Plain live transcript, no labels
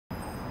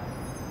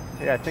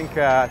Hey, I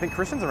think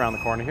Kristen's around the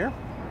corner here.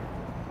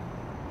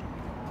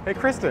 Hey,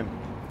 Kristen,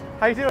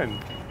 how you doing?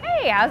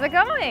 Hey, how's it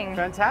going?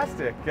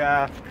 Fantastic.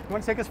 You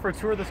want to take us for a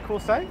tour of this cool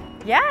site?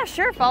 Yeah,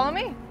 sure, follow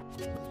me.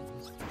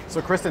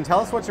 So, Kristen, tell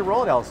us what's your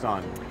role at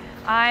EllisDon.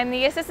 I'm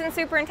the assistant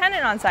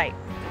superintendent on site.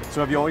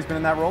 So, have you always been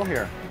in that role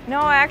here? No,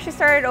 I actually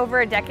started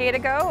over a decade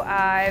ago.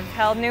 I've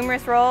held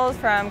numerous roles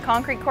from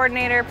concrete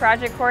coordinator,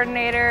 project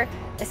coordinator,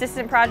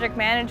 assistant project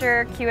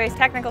manager, QA's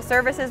technical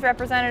services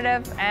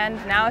representative, and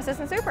now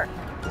assistant super.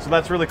 So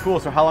that's really cool.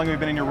 So how long have you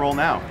been in your role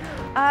now?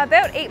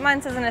 About 8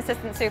 months as an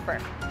assistant super.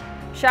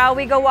 Shall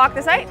we go walk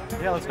the site?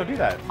 Yeah, let's go do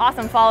that.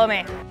 Awesome, follow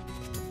me.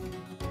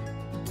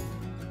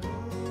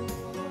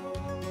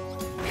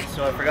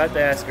 So I forgot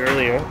to ask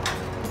earlier,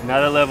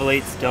 now that level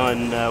 8's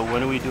done,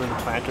 when are we doing the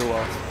planter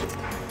walls?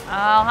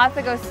 I'll have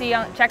to go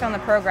check on the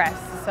progress,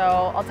 so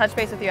I'll touch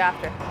base with you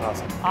after.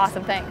 Awesome.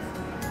 Awesome, thanks.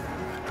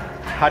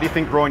 How do you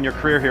think growing your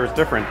career here is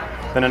different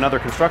than another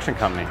construction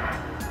company?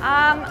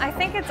 I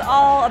think it's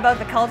all about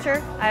the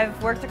culture.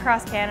 I've worked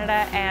across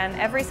Canada, and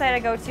every site I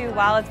go to,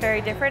 while it's very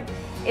different,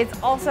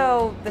 it's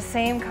also the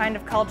same kind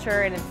of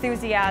culture and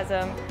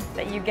enthusiasm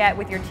that you get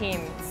with your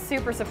team. It's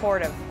super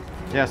supportive.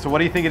 Yeah, so what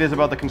do you think it is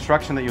about the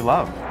construction that you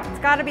love? It's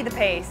got to be the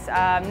pace.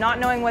 Not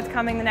knowing what's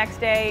coming the next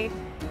day.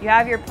 You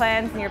have your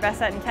plans and your best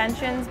set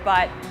intentions,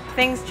 but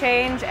things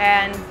change,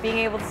 and being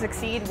able to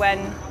succeed when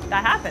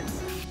that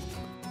happens.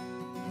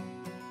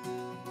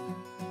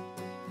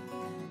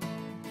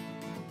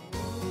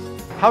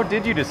 How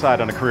did you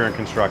decide on a career in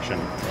construction?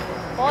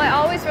 Well, I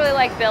always really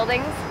liked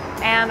buildings,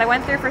 and I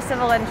went through for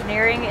civil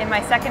engineering. In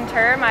my second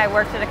term, I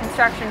worked at a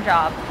construction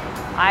job.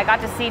 I got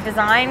to see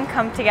design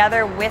come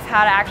together with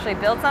how to actually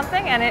build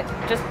something, and it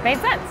just made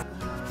sense.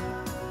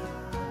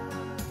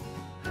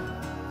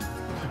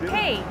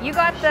 Hey, you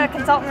got the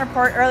consultant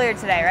report earlier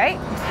today, right?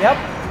 Yep.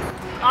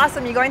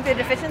 Awesome, you going through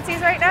the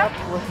deficiencies right now?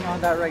 Yep, working on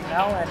that right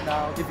now, and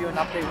I'll give you an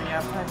update when you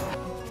have time.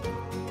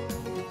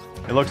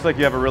 It looks like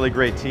you have a really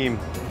great team.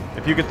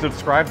 If you could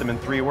describe them in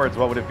 3 words,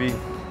 what would it be?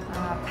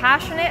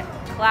 Passionate,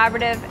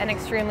 collaborative, and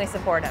extremely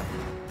supportive.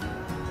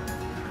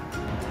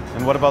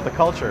 And what about the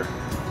culture?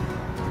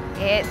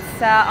 It's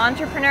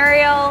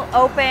entrepreneurial,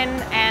 open,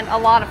 and a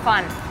lot of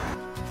fun.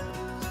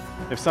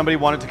 If somebody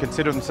wanted to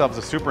consider themselves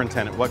a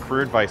superintendent, what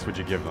career advice would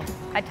you give them?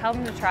 I tell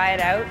them to try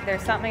it out.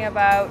 There's something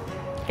about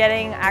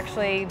getting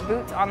actually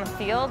boots on the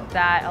field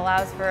that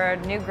allows for a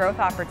new growth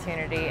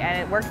opportunity,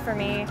 and it worked for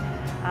me.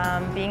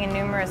 Being in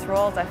numerous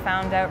roles, I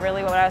found out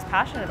really what I was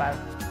passionate about.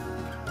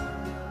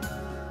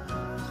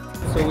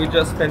 So we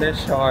just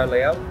finished our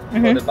layout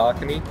for the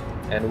balcony,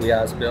 and we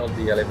have built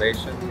the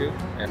elevation too,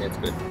 and it's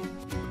good.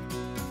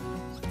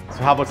 So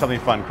how about something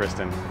fun,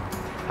 Kristen?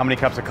 How many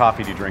cups of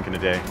coffee do you drink in a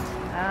day?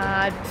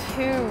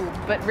 2,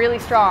 but really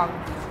strong.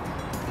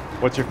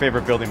 What's your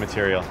favorite building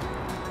material?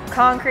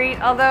 Concrete,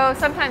 although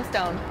sometimes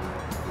stone.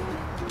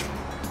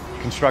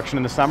 Construction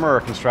in the summer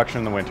or construction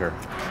in the winter?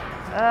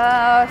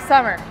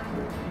 Summer.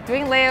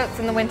 Doing layouts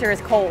in the winter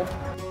is cold.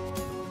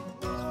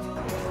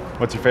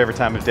 What's your favorite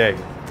time of day?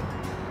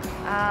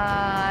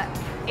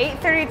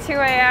 8:32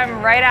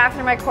 a.m. right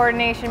after my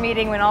coordination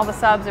meeting when all the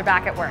subs are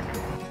back at work.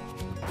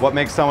 What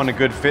makes someone a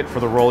good fit for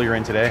the role you're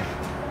in today?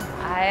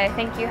 I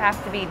think you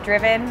have to be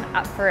driven,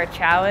 up for a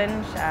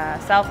challenge,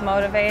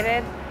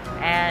 self-motivated,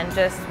 and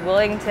just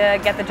willing to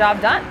get the job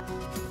done.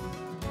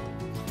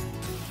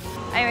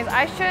 Anyways,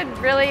 I should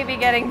really be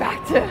getting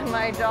back to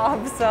my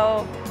job,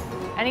 so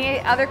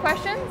any other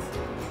questions?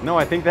 No,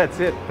 I think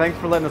that's it. Thanks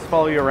for letting us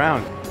follow you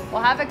around.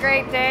 Well, have a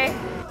great day,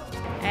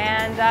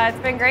 and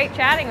it's been great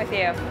chatting with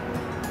you.